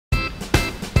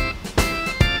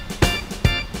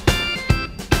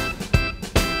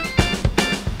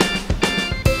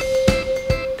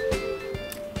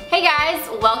guys,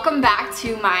 welcome back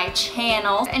to my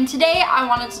channel, and today I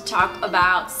wanted to talk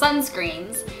about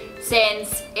sunscreens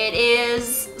since it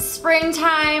is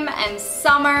springtime and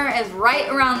summer is right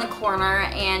around the corner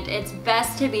and it's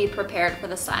best to be prepared for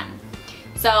the sun.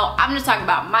 So I'm going to talk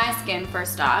about my skin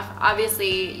first off.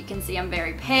 Obviously you can see I'm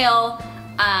very pale.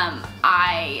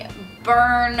 I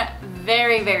burn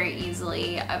very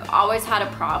easily. I've always had a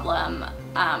problem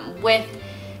with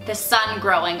the sun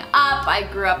growing up. I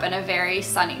grew up in a very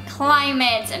sunny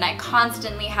climate and I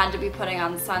constantly had to be putting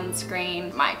on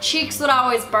sunscreen. My cheeks would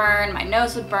always burn, my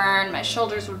nose would burn, my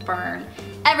shoulders would burn.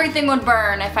 Everything would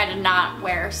burn if I did not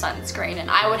wear sunscreen, and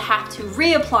I would have to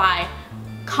reapply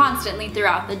constantly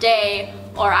throughout the day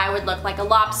or I would look like a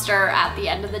lobster at the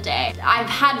end of the day. I've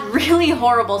had really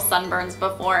horrible sunburns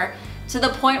before, to the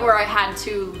point where I had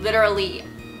to literally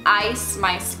ice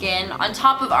my skin on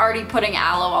top of already putting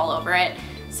aloe all over it.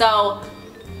 So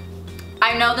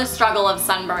I know the struggle of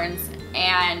sunburns,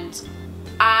 and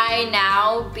I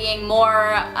now, being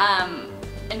more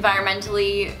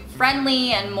environmentally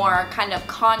friendly and more kind of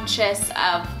conscious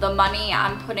of the money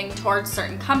I'm putting towards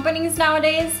certain companies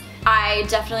nowadays, I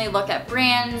definitely look at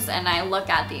brands and I look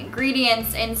at the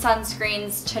ingredients in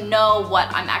sunscreens to know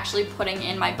what I'm actually putting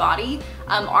in my body.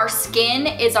 Our skin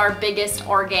is our biggest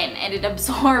organ and it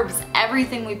absorbs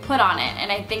everything we put on it,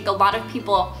 and I think a lot of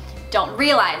people don't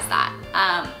realize that.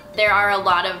 There are a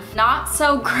lot of not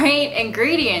so great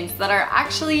ingredients that are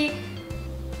actually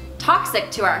toxic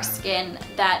to our skin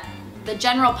that the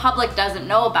general public doesn't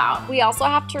know about. We also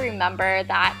have to remember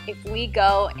that if we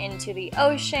go into the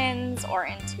oceans or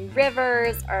into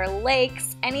rivers or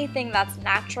lakes, anything that's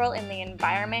natural in the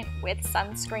environment with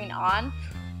sunscreen on,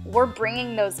 we're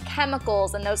bringing those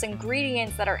chemicals and those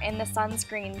ingredients that are in the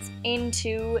sunscreens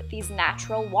into these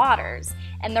natural waters,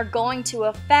 and they're going to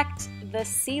affect the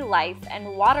sea life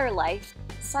and water life.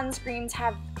 Sunscreens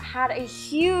have had a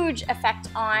huge effect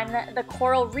on the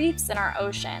coral reefs in our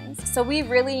oceans. So we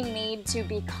really need to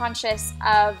be conscious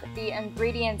of the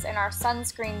ingredients in our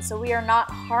sunscreen so we are not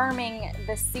harming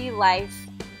the sea life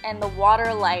and the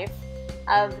water life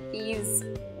of these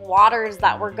waters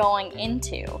that we're going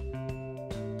into.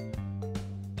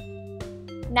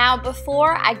 Now,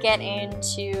 before I get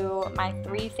into my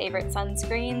 3 favorite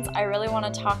sunscreens, I really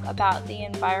want to talk about the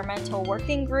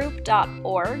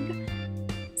environmentalworkinggroup.org.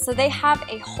 So they have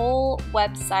a whole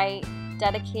website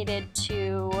dedicated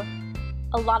to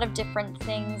a lot of different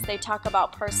things. They talk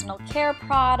about personal care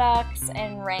products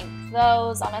and rank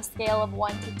those on a scale of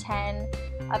 1 to 10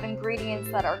 of ingredients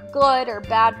that are good or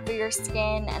bad for your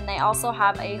skin. And they also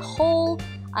have a whole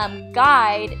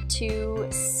guide to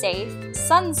safe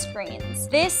sunscreens.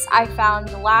 This I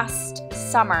found last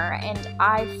summer and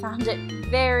I found it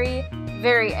very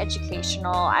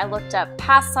educational. I looked up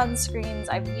past sunscreens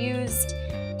I've used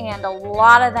and a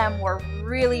lot of them were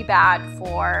really bad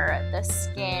for the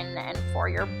skin and for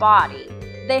your body.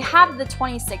 They have the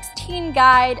 2016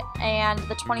 guide and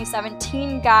the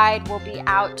 2017 guide will be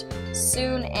out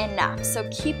soon enough, so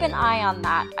keep an eye on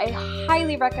that. I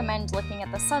highly recommend looking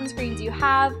at the sunscreens you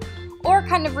have or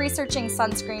kind of researching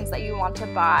sunscreens that you want to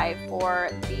buy for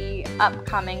the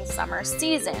upcoming summer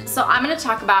season. So I'm going to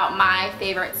talk about my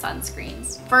favorite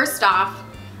sunscreens. First off,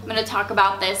 I'm going to talk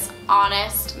about this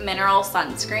Honest Mineral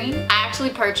Sunscreen. I actually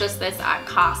purchased this at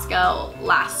Costco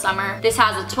last summer. This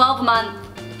has a 12-month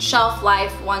shelf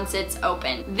life once it's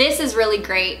open. This is really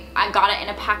great. I got it in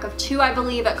a pack of 2, I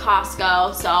believe, at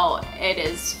Costco, so it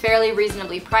is fairly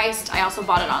reasonably priced. I also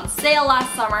bought it on sale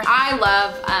last summer. I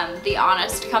love the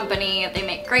Honest company. They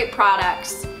make great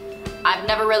products. I've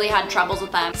never really had troubles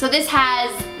with them. So this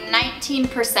has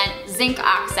 19% zinc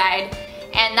oxide,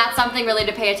 and that's something really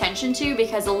to pay attention to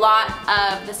because a lot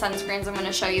of the sunscreens I'm going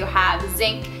to show you have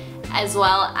zinc as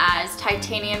well as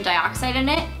titanium dioxide in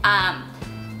it.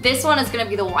 This one is going to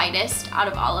be the whitest out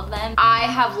of all of them. I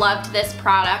have loved this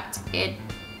product.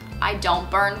 I don't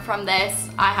burn from this.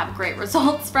 I have great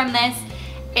results from this.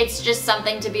 It's just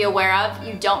something to be aware of.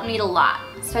 You don't need a lot,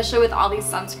 especially with all these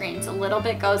sunscreens. A little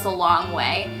bit goes a long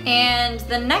way. And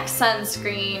the next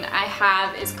sunscreen I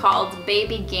have is called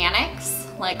Baby Ganix,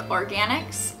 like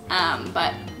organics,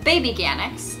 but Baby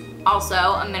Ganix. Also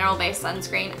a mineral-based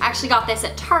sunscreen. I actually got this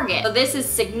at Target. So this is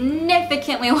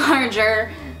significantly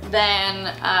larger than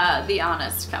the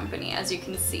Honest company, as you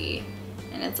can see,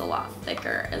 and it's a lot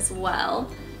thicker as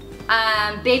well.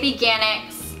 Baby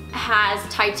Ganix has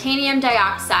titanium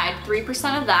dioxide,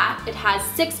 3% of that. It has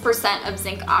 6% of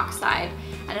zinc oxide,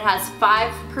 and it has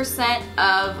 5%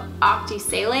 of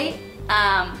octisalate,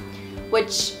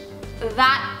 which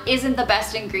that isn't the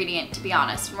best ingredient, to be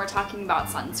honest, when we're talking about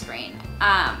sunscreen.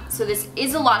 So this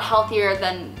is a lot healthier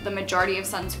than the majority of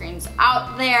sunscreens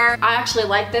out there. I actually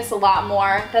like this a lot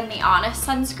more than the Honest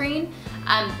sunscreen.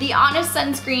 The Honest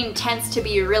sunscreen tends to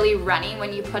be really runny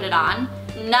when you put it on.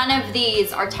 None of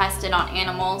these are tested on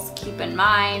animals, keep in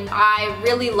mind. I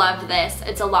really love this.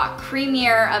 It's a lot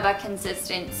creamier of a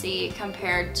consistency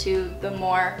compared to the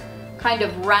more kind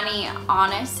of runny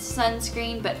Honest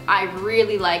sunscreen, but I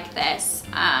really like this.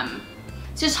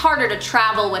 It's just harder to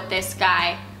travel with this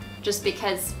guy just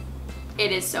because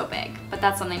it is so big, but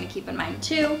that's something to keep in mind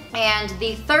too. And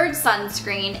the third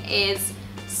sunscreen is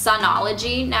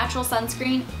Sunology Natural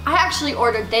Sunscreen. I actually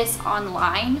ordered this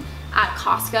online at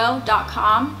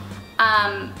Costco.com.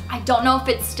 I don't know if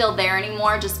it's still there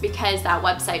anymore just because that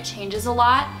website changes a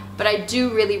lot, but I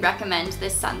do really recommend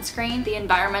this sunscreen. The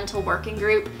Environmental Working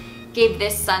Group gave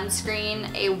this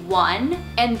sunscreen a 1,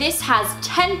 and this has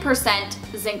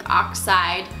 10% zinc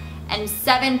oxide and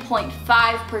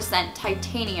 7.5%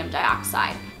 titanium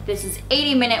dioxide. This is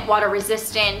 80-minute water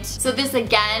resistant. So this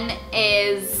again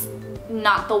is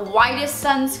not the whitest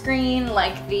sunscreen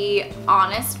like the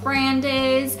Honest brand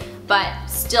is, but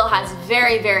still has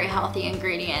very, very healthy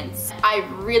ingredients. I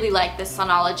really like this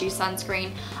Sunology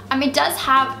sunscreen. It does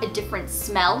have a different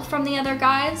smell from the other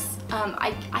guys.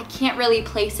 I can't really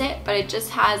place it, but it just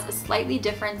has a slightly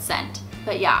different scent.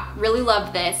 But yeah, really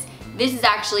love this. This is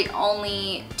actually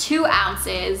only 2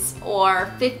 ounces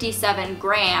or 57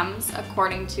 grams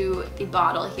according to the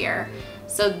bottle here.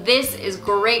 So this is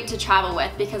great to travel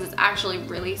with because it's actually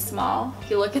really small. If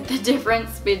you look at the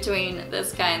difference between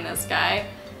this guy and this guy,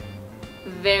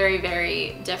 very,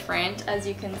 very different, as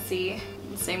you can see.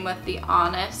 Same with the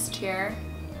Honest here.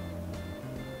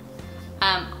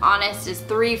 Honest is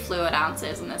 3 fluid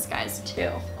ounces and this guy's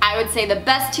 2. I would say the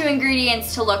best 2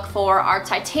 ingredients to look for are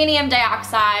titanium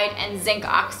dioxide and zinc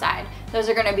oxide. Those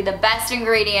are gonna be the best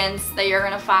ingredients that you're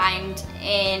gonna find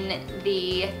in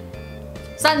the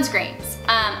sunscreens.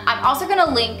 I'm also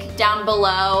gonna link down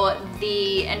below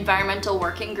the Environmental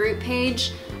Working Group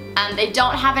page. They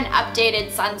don't have an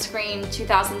updated sunscreen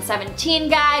 2017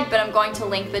 guide, but I'm going to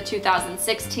link the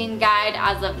 2016 guide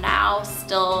as of now.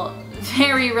 Still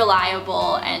very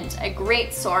reliable and a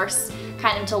great source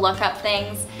kind of to look up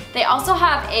things. They also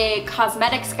have a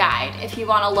cosmetics guide if you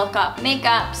want to look up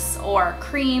makeups or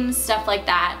creams, stuff like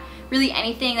that. Really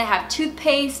anything. They have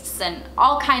toothpastes and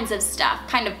all kinds of stuff,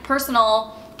 kind of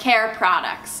personal care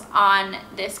products on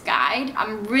this guide.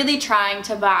 I'm really trying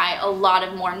to buy a lot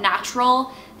of more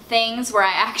natural things where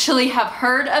I actually have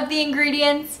heard of the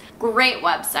ingredients. Great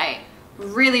website.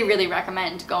 Really, really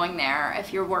recommend going there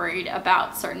if you're worried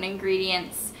about certain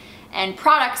ingredients and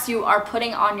products you are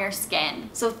putting on your skin.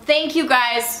 So thank you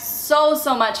guys so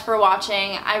much for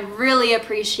watching. I really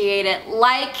appreciate it.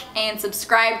 Like and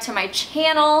subscribe to my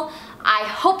channel. I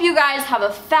hope you guys have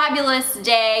a fabulous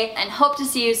day and hope to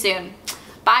see you soon.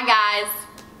 Bye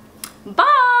guys.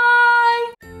 Bye.